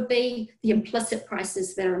it could be the implicit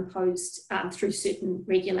prices that are imposed through certain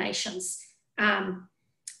regulations.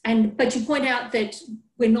 But you point out that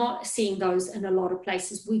we're not seeing those in a lot of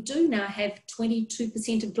places. We do now have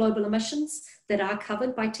 22% of global emissions that are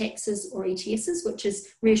covered by taxes or ETSs, which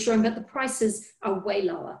is reassuring, but the prices are way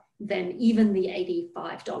lower than even the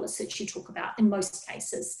 $85 that you talk about in most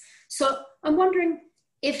cases. So I'm wondering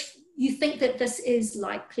if you think that this is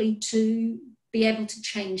likely to be able to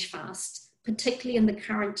change fast, particularly in the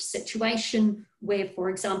current situation where, for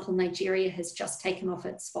example, Nigeria has just taken off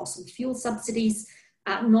its fossil fuel subsidies,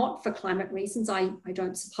 not for climate reasons, I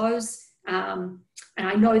don't suppose. And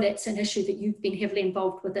I know that's an issue that you've been heavily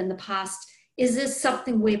involved with in the past. Is this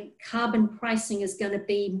something where carbon pricing is going to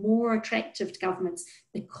be more attractive to governments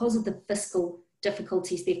because of the fiscal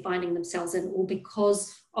difficulties they're finding themselves in, or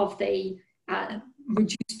because of the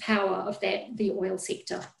reduced power of the oil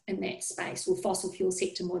sector in that space, or fossil fuel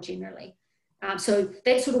sector more generally? So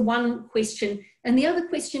that's sort of one question. And the other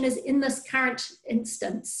question is, in this current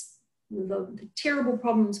instance, the terrible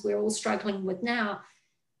problems we're all struggling with now,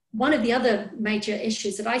 one of the other major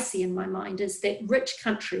issues that I see in my mind is that rich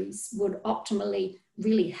countries would optimally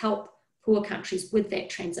really help poor countries with that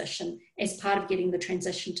transition as part of getting the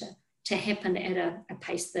transition to happen at a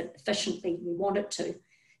pace that efficiently we want it to.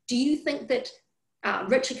 Do you think that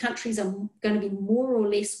richer countries are going to be more or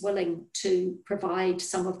less willing to provide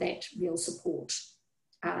some of that real support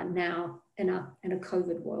now in a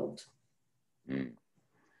COVID world?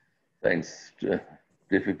 Thanks.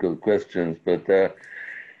 Difficult questions, but the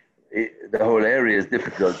whole area is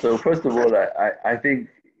difficult. So first of all, I think,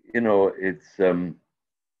 you know, it's a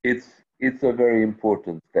very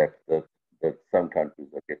important step that some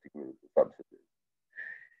countries are getting rid of the subsidies.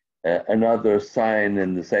 Another sign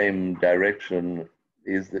in the same direction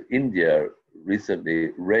is that India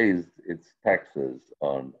recently raised its taxes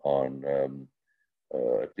on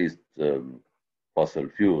at least fossil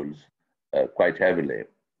fuels quite heavily.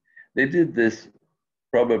 They did this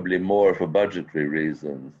probably more for budgetary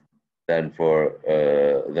reasons than for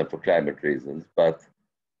climate reasons, but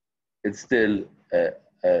it still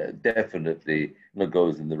definitely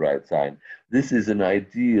goes in the right sign. This is an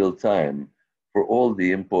ideal time for all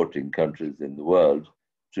the importing countries in the world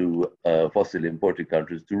fossil importing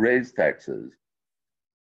countries to raise taxes.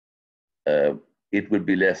 It will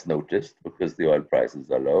be less noticed because the oil prices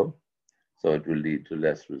are low, so it will lead to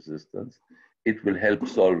less resistance. It will help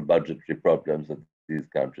solve budgetary problems that these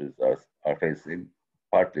countries are facing,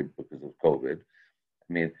 partly because of COVID.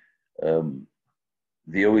 I mean,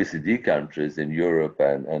 the OECD countries in Europe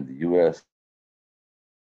and the US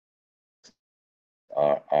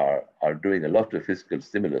are doing a lot of fiscal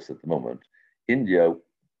stimulus at the moment. India,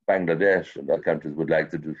 Bangladesh, and other countries would like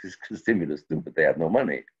to do fiscal stimulus too, but they have no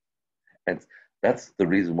money. And that's the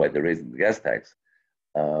reason why they're raising the gas tax.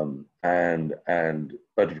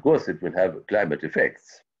 But of course, it will have climate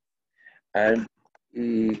effects. And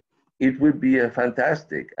it would be a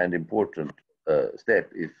fantastic and important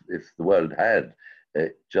step if the world had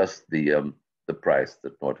just the price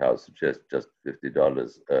that Nordhaus suggests, just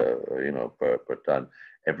 $50, per ton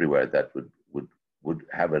everywhere. That would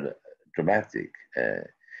have a dramatic.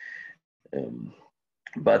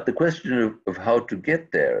 But the question of how to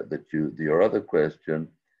get there, your other question,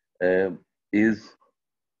 is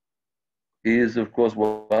of course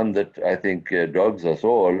one that I think dogs us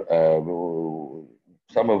all.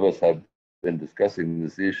 Some of us have been discussing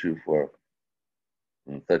this issue for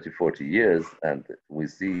 30, 40 years, and we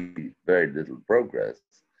see very little progress.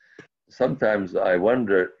 Sometimes I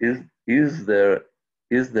wonder, is there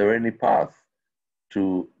any path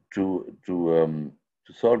to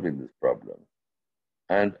solving this problem?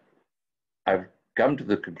 And I've come to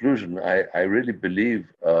the conclusion, I really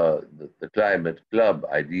believe that the climate club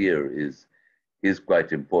idea is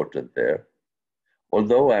quite important there.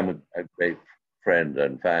 Although I'm a great friend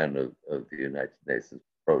and fan of the United Nations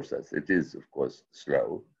process, it is, of course,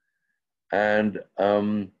 slow. And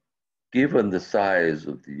given the size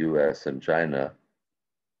of the US and China,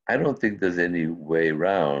 I don't think there's any way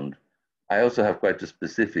around. I also have quite a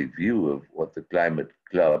specific view of what the climate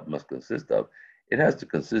club must consist of. It has to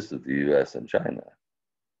consist of the US and China.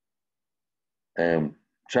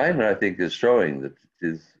 China, I think, is showing that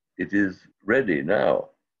it is ready now.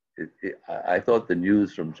 I thought the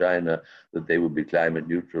news from China that they would be climate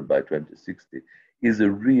neutral by 2060 is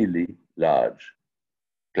a really large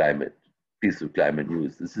piece of climate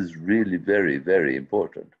news. This is really very, very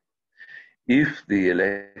important. If the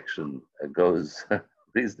election goes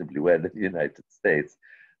reasonably well in the United States,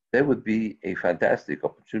 there would be a fantastic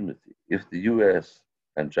opportunity if the US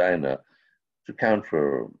and China, to count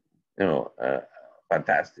for a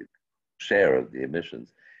fantastic share of the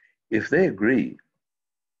emissions, if they agree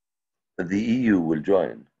that the EU will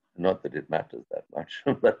join, not that it matters that much,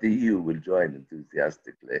 but the EU will join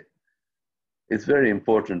enthusiastically. It's very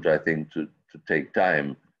important, I think, to take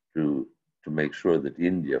time to make sure that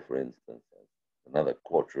India, for instance, another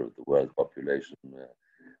quarter of the world's population,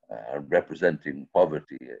 representing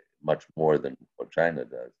poverty much more than what China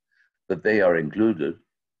does, that they are included.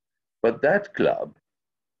 But that club,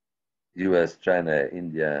 US, China,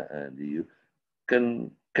 India, and EU,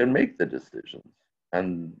 can make the decisions.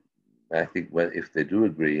 And I think if they do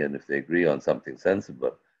agree, and if they agree on something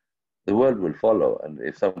sensible, the world will follow. And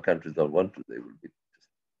if some countries don't want to, they will just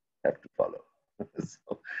have to follow.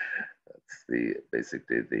 So that's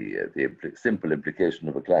basically the simple implication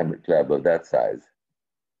of a climate club of that size.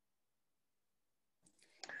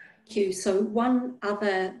 Thank you. So one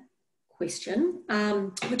other question,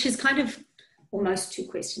 which is kind of almost two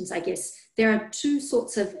questions, I guess. There are two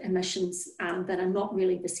sorts of emissions that are not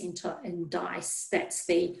really the centre in DICE. That's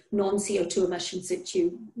the non-CO2 emissions that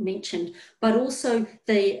you mentioned, but also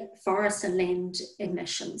the forest and land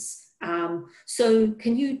emissions. So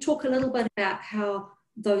can you talk a little bit about how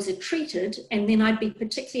those are treated? And then I'd be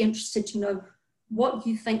particularly interested to know what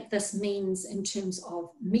you think this means in terms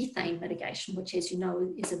of methane mitigation, which, as you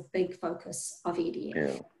know, is a big focus of EDF.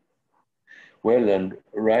 Yeah. Well, and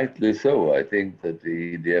rightly so. I think that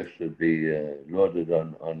the EDF should be lauded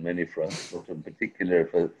on many fronts, but in particular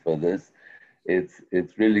for this, it's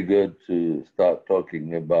really good to start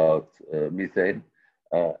talking about methane,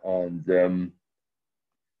 and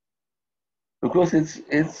because it's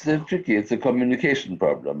tricky. It's a communication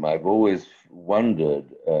problem. I've always wondered,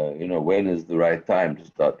 when is the right time to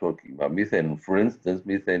start talking about methane? For instance,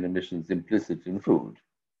 methane emissions implicit in food.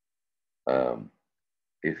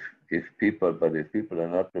 If people are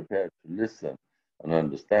not prepared to listen and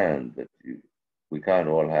understand that we can't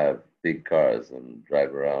all have big cars and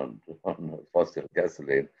drive around on fossil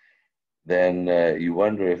gasoline, then you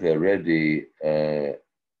wonder if they're ready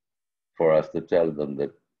for us to tell them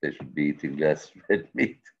that they should be eating less red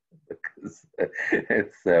meat, because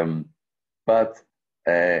it's. But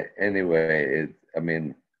anyway,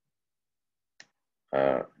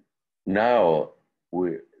 now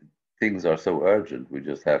things are so urgent, we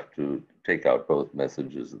just have to take out both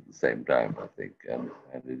messages at the same time, I think, and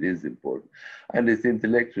it is important. And it's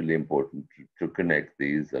intellectually important to connect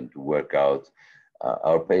these and to work out.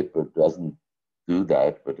 Our paper doesn't do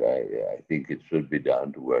that, but I think it should be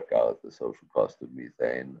done to work out the social cost of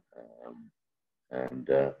methane.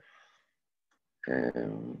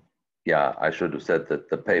 Yeah, I should have said that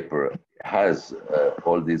the paper has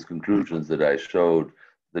all these conclusions that I showed,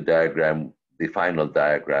 the diagram, the final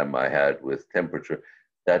diagram I had with temperature.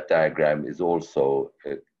 That diagram is also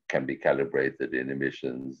can be calibrated in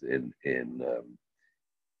emissions, in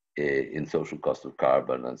social cost of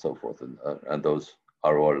carbon and so forth, and those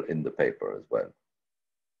are all in the paper as well.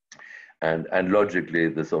 And logically,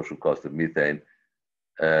 the social cost of methane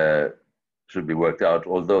should be worked out,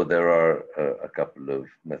 although there are a couple of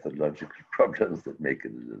methodological problems that make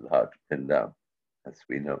it a little hard to pin down, as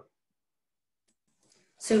we know.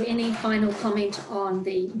 So any final comment on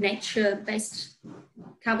the nature-based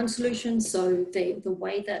carbon solutions? So the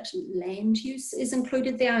way that land use is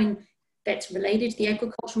included there, and that's related to the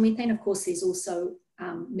agricultural methane. Of course, there's also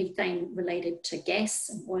methane related to gas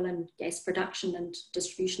and oil and gas production and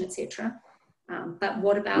distribution, etc. But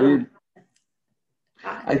what about?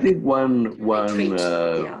 I think one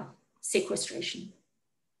sequestration.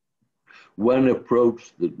 One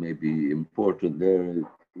approach that may be important there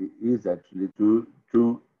is actually to,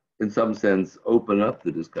 in some sense, open up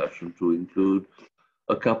the discussion to include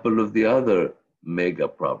a couple of the other mega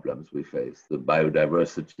problems we face: the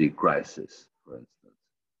biodiversity crisis, for instance,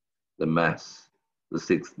 the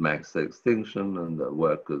sixth mass extinction, and the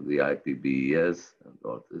work of the IPBES and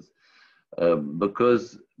all this.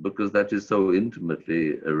 Because that is so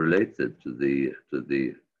intimately related to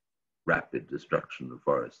the rapid destruction of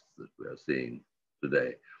forests that we are seeing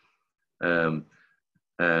today.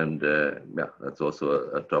 Yeah, that's also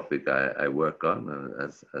a topic I work on,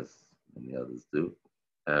 as many others do.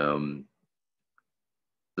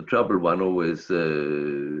 The trouble one always,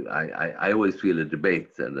 I always feel a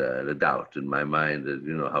debate and a doubt in my mind that,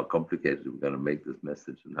 how complicated we're going to make this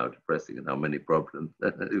message and how depressing and how many problems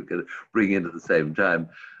we're going to bring in at the same time.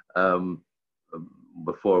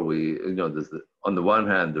 Before we, there's on the one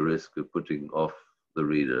hand, the risk of putting off the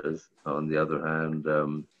readers. On the other hand,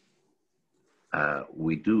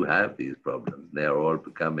 we do have these problems. They are all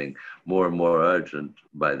becoming more and more urgent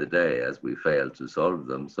by the day as we fail to solve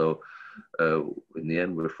them. So in the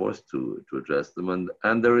end, we're forced to address them.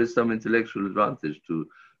 And there is some intellectual advantage to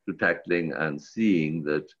tackling and seeing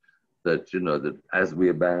that as we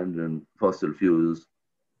abandon fossil fuels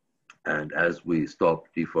and as we stop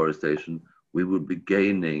deforestation, we will be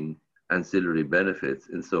gaining ancillary benefits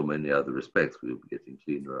in so many other respects. We will be getting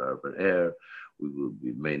cleaner urban air. We will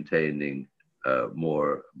be maintaining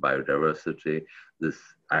more biodiversity. This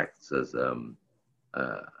acts as a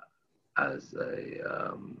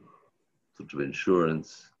sort of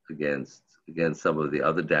insurance against some of the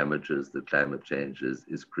other damages that climate change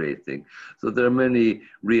is creating. So there are many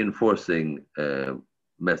reinforcing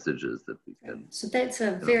messages that we can. So that's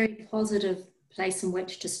a very positive place in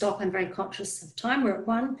which to stop. I'm very conscious of time. We're at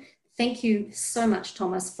 1. Thank you so much,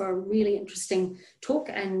 Thomas, for a really interesting talk,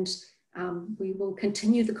 and we will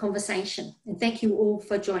continue the conversation. And thank you all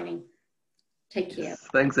for joining. Take care. Yes,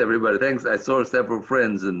 thanks, everybody. Thanks. I saw several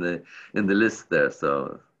friends in the list there,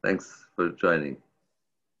 so thanks for joining.